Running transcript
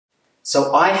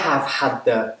So I have had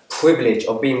the privilege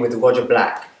of being with Roger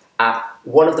Black at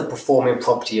one of the performing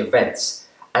property events,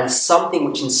 and something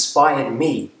which inspired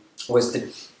me was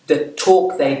the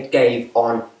talk they gave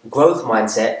on growth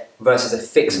mindset versus a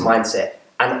fixed mindset,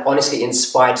 and honestly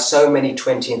inspired so many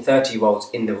 20 and 30-year-olds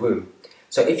in the room.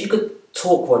 So if you could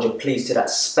talk, Roger, please, to that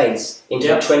space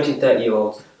into 20 and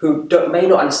 30-year-olds who may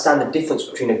not understand the difference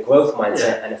between a growth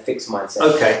mindset and a fixed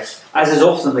mindset. Okay, as is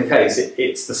often the case,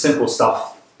 it's the simple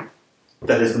stuff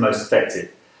that is the most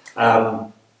effective.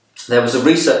 There was a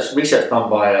research done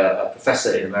by a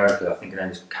professor in America, I think her name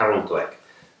is Carol Dweck,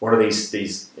 one of these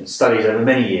studies over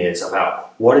many years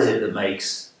about what is it that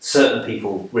makes certain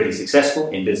people really successful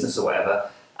in business or whatever,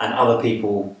 and other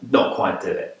people not quite do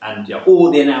it. And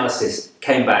all the analysis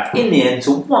came back in the end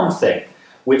to one thing,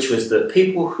 which was that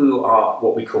people who are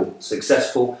what we call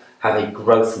successful have a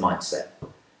growth mindset.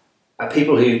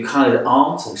 People who kind of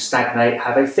aren't or stagnate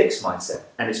have a fixed mindset.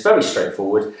 And it's very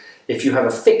straightforward. If you have a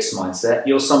fixed mindset,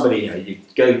 you're somebody, you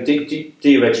go do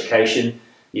your education,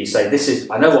 you say,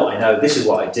 I know what I know, this is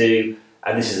what I do,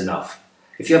 and this is enough.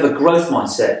 If you have a growth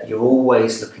mindset, you're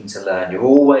always looking to learn. You're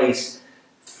always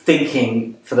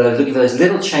looking for those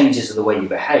little changes of the way you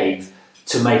behave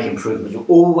to make improvement. You're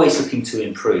always looking to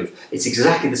improve. It's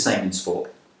exactly the same in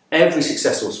sport. Every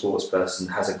successful sports person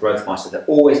has a growth mindset. They're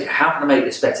always, how can I make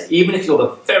this better? Even if you're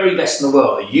the very best in the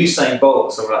world, Usain Bolt or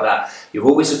something like that, you're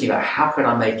always looking at how can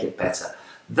I make it better?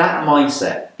 That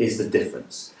mindset is the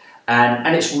difference.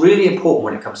 And it's really important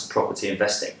when it comes to property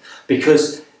investing,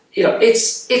 because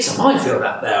it's a minefield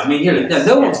out there. I mean,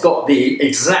 no one's got the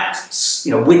exact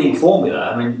winning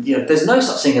formula. I mean, there's no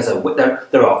such thing as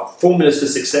there are formulas for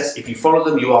success. If you follow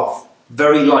them, you are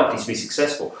very likely to be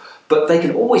successful. But they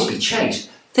can always be changed.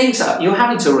 You're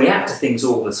having to react to things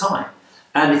all the time.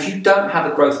 And if you don't have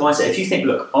a growth mindset, if you think,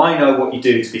 look, I know what you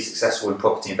do to be successful in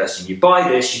property investing. You buy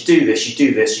this, you do this, you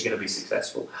do this, you're going to be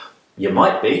successful. You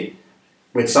might be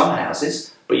with some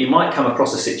houses, but you might come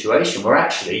across a situation where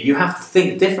actually you have to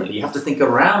think differently. You have to think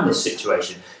around this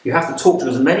situation. You have to talk to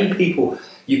as many people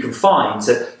you can find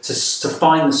to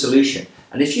find the solution.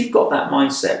 And if you've got that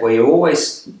mindset where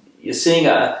you're seeing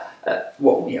a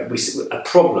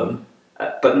problem,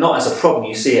 but not as a problem,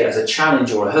 you see it as a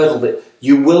challenge or a hurdle, that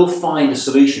you will find a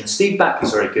solution. Steve Back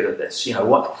is very good at this. I get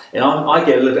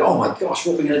a little bit, oh my gosh,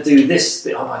 what are we going to do this?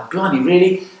 Oh my blimey,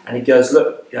 really? And he goes,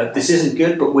 look, this isn't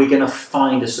good, but we're going to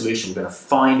find a solution. We're going to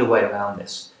find a way around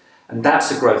this. And that's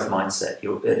a growth mindset.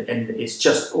 And it's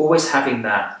just always having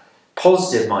that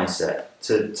positive mindset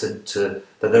that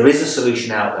there is a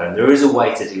solution out there and there is a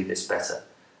way to do this better.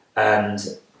 And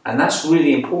that's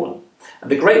really important. And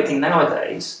the great thing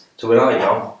nowadays, to when I'm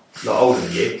not older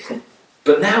than you,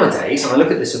 but nowadays, and I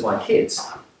look at this with my kids,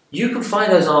 you can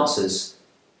find those answers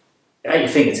at your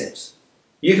fingertips.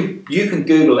 You can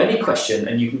Google any question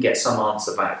and you can get some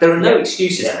answer back. There are no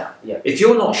excuses now. If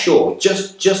you're not sure,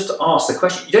 just ask the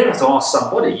question. You don't have to ask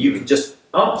somebody. You can just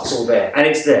ask. It's all there, and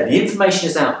it's there. The information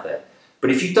is out there. But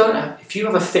if you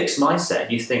have a fixed mindset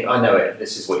and you think, I know it,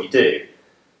 this is what you do,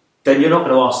 then you're not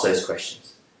going to ask those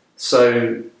questions.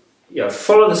 So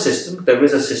follow the system. There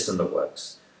is a system that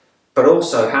works, but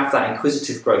also have that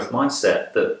inquisitive growth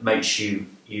mindset that makes you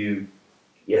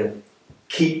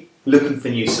keep looking for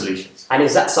new solutions. And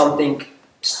is that something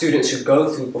students who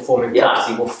go through performing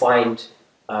property will find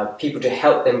people to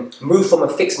help them move from a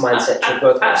fixed mindset to a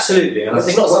growth mindset? Absolutely. And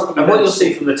what you'll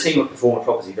see from the team of performing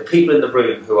property, the people in the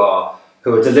room who are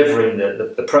delivering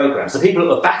the programs, the people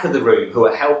at the back of the room who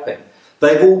are helping,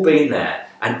 they've all been there,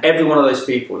 and every one of those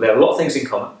people, they have a lot of things in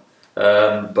common.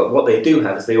 But what they do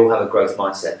have is they all have a growth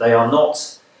mindset.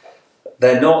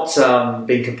 They're not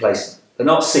being complacent. They're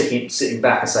not sitting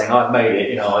back and saying, I've made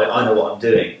it, I know what I'm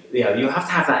doing. You have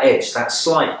to have that edge, that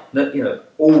slight,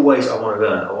 always I want to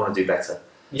learn, I want to do better.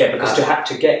 Yeah, because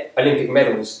to get Olympic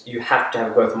medals, you have to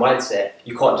have a growth mindset.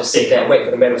 You can't just sit there and wait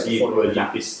for the medals to fall. It's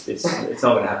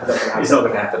not going to happen. It's not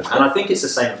going to happen. And I think it's the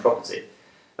same in property.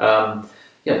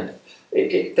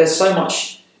 There's so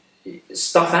much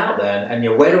stuff out there, and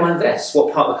where do I invest?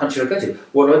 What part of the country do I go to?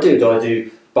 What do I do? Do I do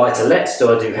buy-to-lets?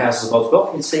 Do I do houses of multiple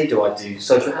occupancy? Do I do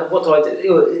social housing? What do I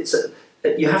do?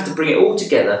 You have to bring it all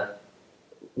together,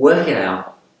 work it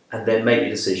out, and then make your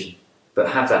decision. But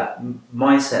have that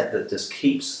mindset that just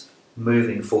keeps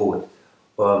moving forward.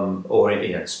 Or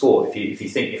in sport, if you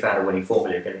think you found a winning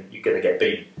formula, you're going to get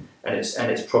beaten, and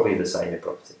it's probably the same in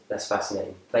property. That's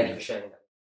fascinating. Thank you for sharing that.